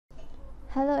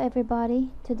Hello everybody,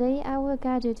 today I will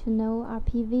guide you to know our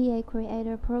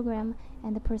PVACreator program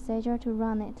and the procedure to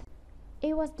run it.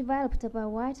 It was developed by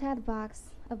WhiteHatBox,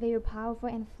 a very powerful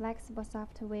and flexible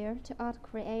software to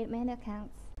auto-create many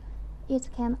accounts. It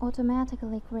can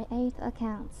automatically create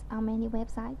accounts on many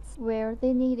websites where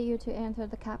they need you to enter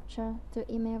the CAPTCHA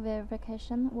to email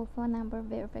verification or phone number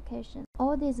verification.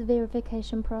 All this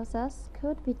verification process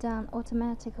could be done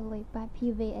automatically by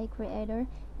PVACreator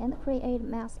and create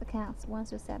mass accounts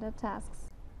once you set up tasks.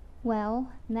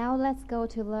 Well, now let's go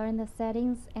to learn the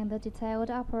settings and the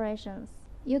detailed operations.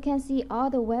 You can see all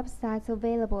the websites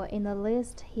available in the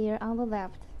list here on the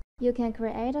left. You can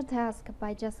create a task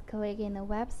by just clicking the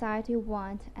website you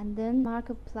want and then mark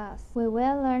a plus. We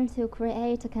will learn to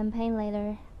create a campaign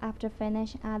later after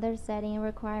finish other setting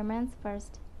requirements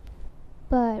first.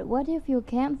 But what if you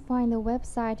can't find the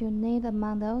website you need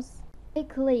among those?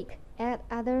 Click Add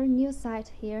Other New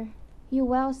Site here. You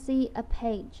will see a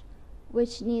page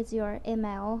which needs your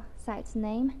email, site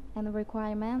name and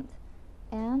requirement,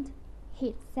 and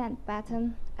hit Send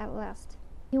button at last.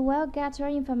 You will get your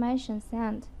information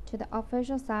sent to the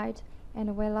official site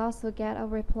and will also get a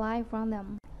reply from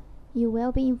them. You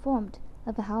will be informed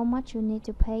of how much you need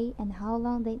to pay and how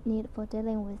long they need for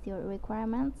dealing with your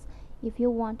requirements if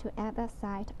you want to add that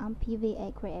site on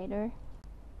PVACreator.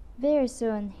 Very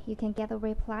soon you can get a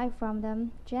reply from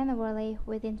them, generally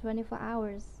within 24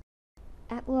 hours.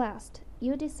 At last,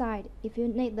 you decide if you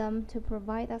need them to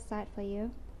provide that site for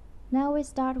you. Now we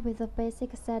start with the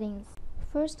basic settings.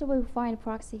 First we'll find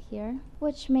proxy here,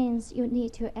 which means you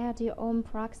need to add your own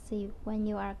proxy when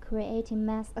you are creating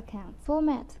mass accounts.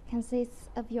 Format consists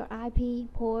of your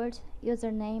IP, port,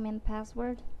 username and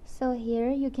password. So here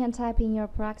you can type in your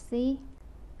proxy.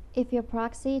 If your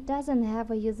proxy doesn't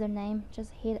have a username,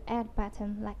 just hit add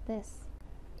button like this.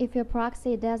 If your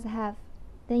proxy does have,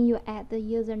 then you add the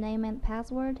username and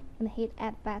password and hit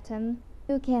add button.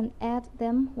 You can add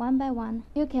them one by one.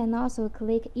 You can also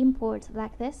click import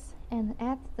like this and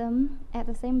add them at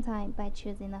the same time by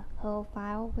choosing a whole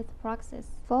file with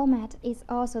proxies. Format is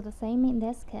also the same in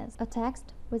this case, a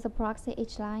text with a proxy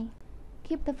each line.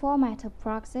 Keep the format of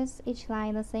proxies each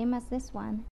line the same as this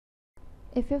one.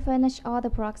 If you finish all the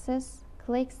proxies,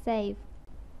 click Save.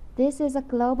 This is a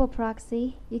global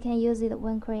proxy. You can use it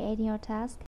when creating your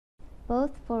task,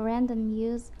 both for random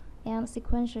use and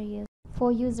sequential use.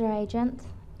 For user agent,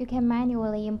 you can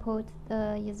manually import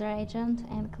the user agent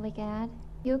and click Add.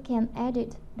 You can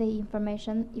edit the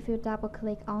information if you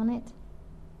double-click on it.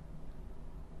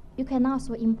 You can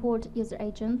also import user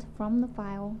agent from the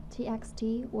file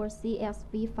txt or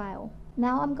CSV file.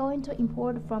 Now I'm going to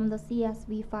import from the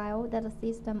CSV file that the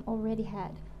system already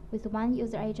had, with one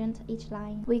user agent each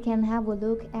line. We can have a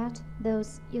look at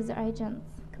those user agents.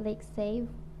 Click Save.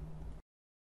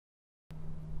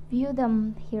 View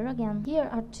them here again. Here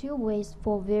are two ways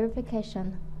for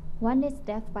verification. One is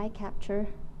death by capture,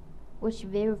 which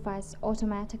verifies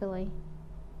automatically.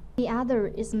 The other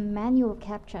is manual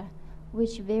captcha,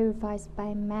 which verifies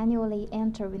by manually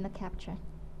entering the captcha.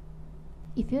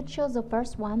 If you choose the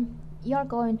first one, you are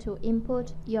going to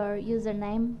input your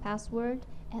username, password,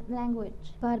 and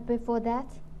language. But before that,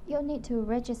 you'll need to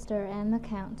register an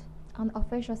account on the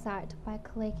official site by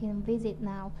clicking Visit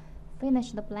Now.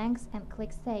 Finish the blanks and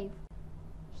click Save.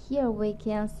 Here we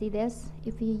can see this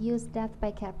if you use death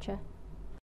by capture.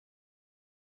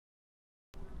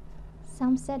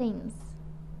 Some settings.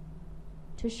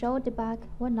 To show debug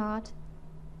or not,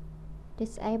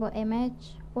 disable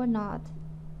image or not,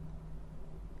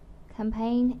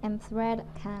 campaign and thread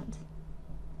account.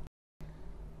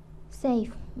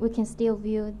 Save. We can still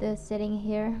view the setting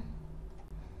here.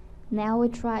 Now we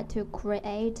try to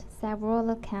create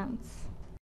several accounts.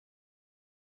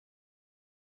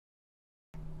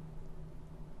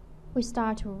 We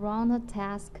start to run the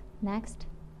task next.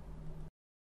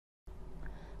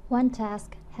 One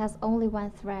task has only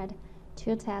one thread.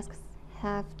 Two tasks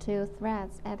have two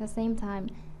threads at the same time.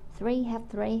 Three have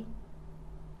three.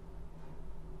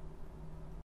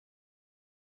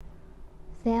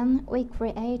 Then we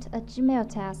create a Gmail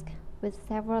task with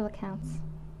several accounts.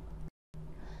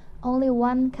 Only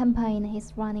one campaign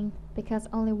is running because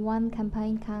only one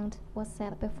campaign count was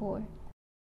set before.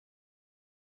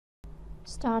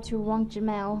 Start to run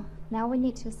Gmail. Now we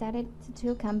need to set it to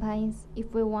two campaigns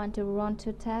if we want to run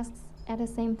two tasks at the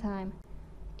same time.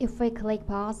 If we click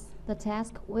pause, the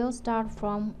task will start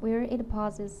from where it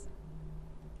pauses.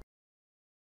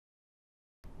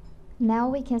 Now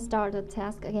we can start the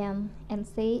task again and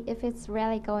see if it's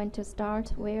really going to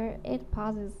start where it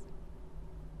pauses.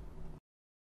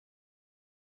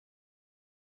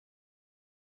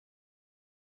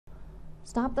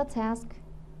 Stop the task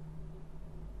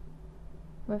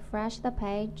refresh the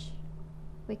page,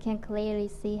 we can clearly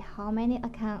see how many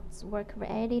accounts were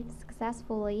created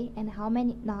successfully and how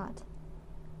many not.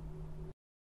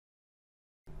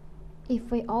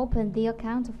 If we open the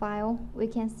account file, we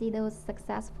can see those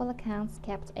successful accounts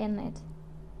kept in it.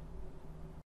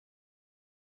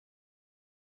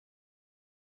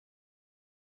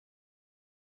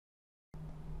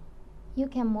 You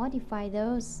can modify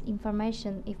those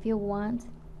information if you want,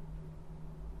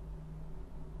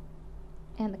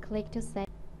 and click to save.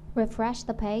 Refresh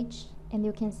the page and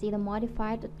you can see the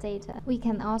modified data. We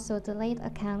can also delete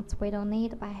accounts we don't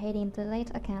need by hitting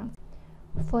delete accounts.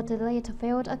 For delete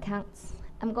failed accounts,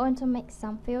 I'm going to make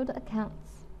some failed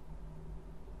accounts.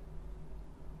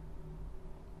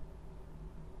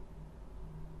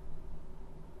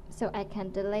 So I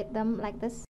can delete them like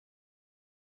this.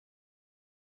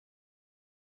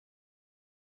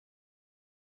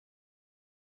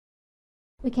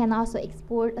 We can also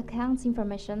export accounts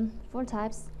information for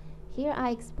types. Here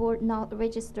I export not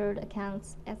registered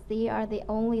accounts as they are the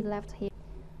only left here.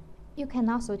 You can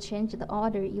also change the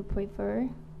order you prefer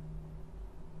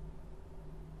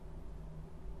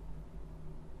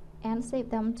and save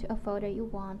them to a folder you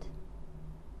want.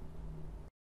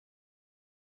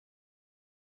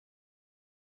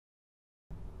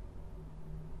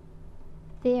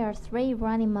 There are 3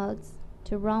 running modes: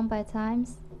 to run by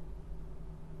times,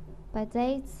 by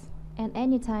dates, and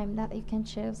any time that you can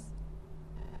choose.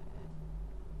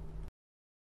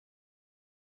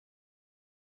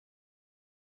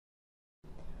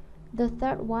 The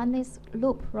third one is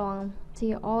loop run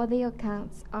till all the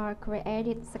accounts are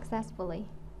created successfully.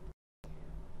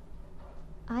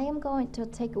 I am going to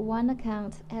take one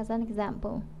account as an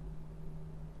example.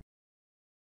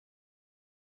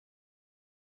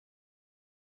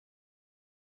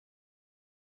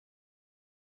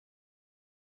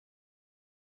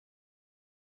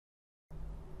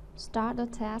 Start the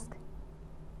task.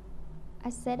 I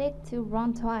set it to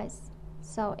run twice,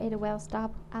 so it will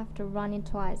stop after running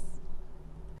twice.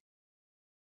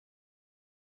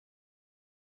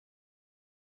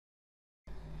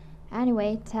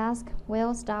 Anyway, task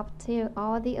will stop till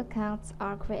all the accounts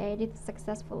are created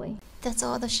successfully. That's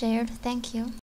all the shared. Thank you.